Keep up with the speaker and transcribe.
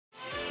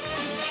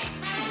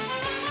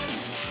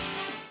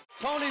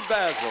Toni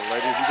Basil,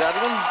 ladies and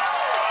gentlemen.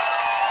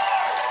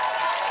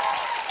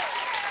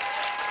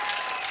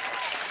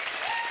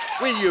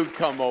 Will you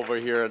come over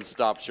here and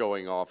stop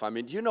showing off? I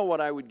mean, do you know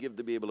what I would give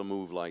to be able to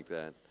move like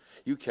that?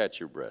 You catch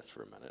your breath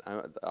for a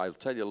minute. I'll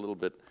tell you a little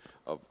bit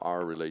of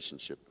our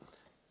relationship.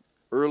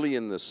 Early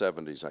in the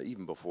 70s,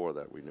 even before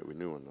that we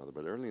knew one another,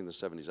 but early in the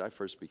 70s I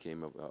first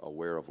became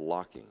aware of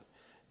locking.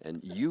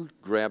 And you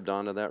grabbed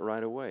onto that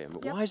right away. I mean,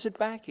 Yep. Why is it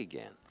back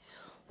again?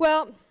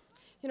 Well,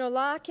 you know,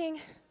 rock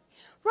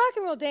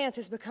and roll dance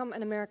has become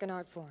an American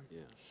art form.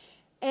 Yeah.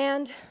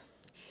 And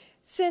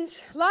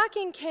since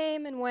locking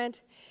came and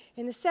went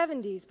in the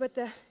 70s, but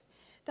the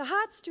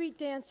hot street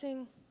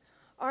dancing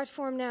art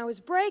form now is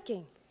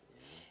breaking.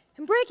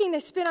 And breaking, they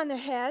spin on their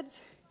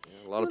heads.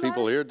 Yeah, a lot of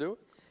people here do it.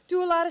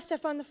 Do a lot of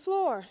stuff on the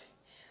floor.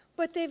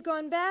 But they've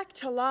gone back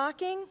to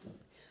locking,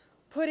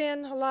 put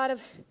in a lot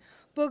of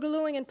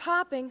boogalooing and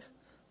popping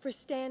for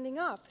standing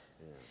up.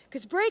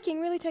 Because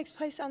breaking really takes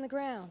place on the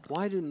ground.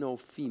 Why do no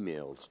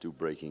females do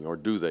breaking, or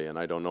do they, and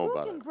I don't know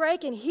about Who can it?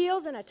 break in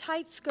heels and a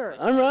tight skirt?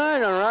 All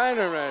right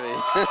already.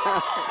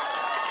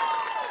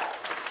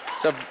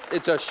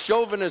 It's a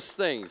chauvinist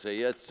thing,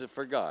 see, it's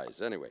for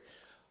guys. Anyway,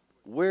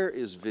 where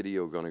is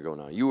video going to go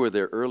now? You were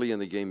there early in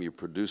the game, you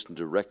produced and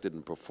directed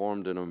and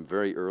performed in them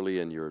very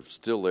early, and you're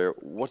still there.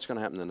 What's going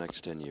to happen in the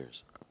next 10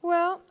 years?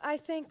 Well, I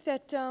think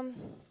that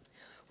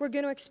we're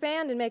going to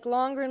expand and make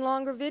longer and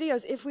longer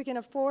videos if we can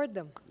afford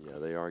them. Yeah,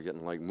 they are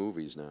getting like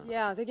movies now.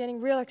 Yeah, they're getting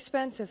real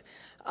expensive.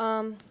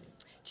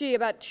 Gee,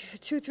 about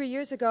 2-3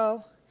 years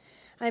ago,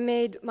 I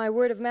made my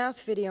word of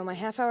mouth video, my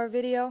half-hour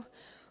video,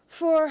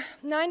 for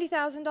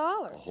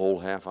 $90,000. A whole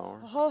half hour?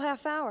 A whole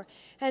half hour.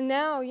 And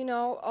now, you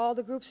know, all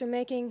the groups are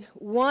making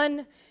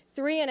one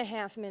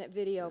 3.5-minute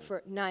video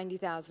for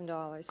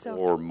 $90,000. So,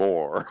 or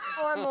more.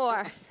 or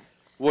more.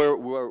 Where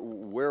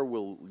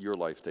will your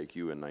life take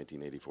you in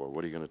 1984?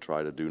 What are you going to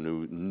try to do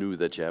new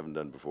that you haven't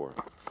done before?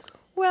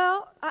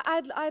 Well,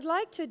 I'd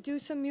like to do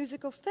some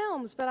musical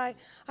films, but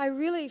I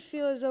really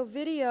feel as though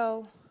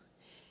video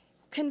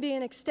can be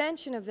an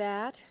extension of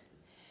that.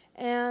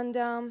 And,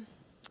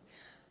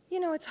 you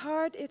know,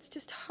 it's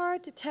just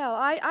hard to tell.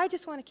 I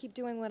just want to keep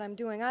doing what I'm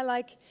doing. I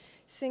like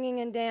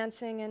singing and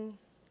dancing and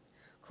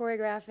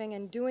choreographing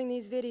and doing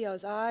these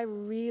videos. I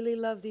really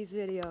love these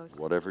videos.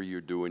 Whatever you're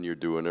doing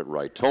it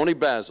right. Toni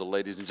Basil,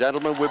 ladies and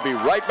gentlemen, we'll be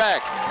right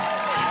back.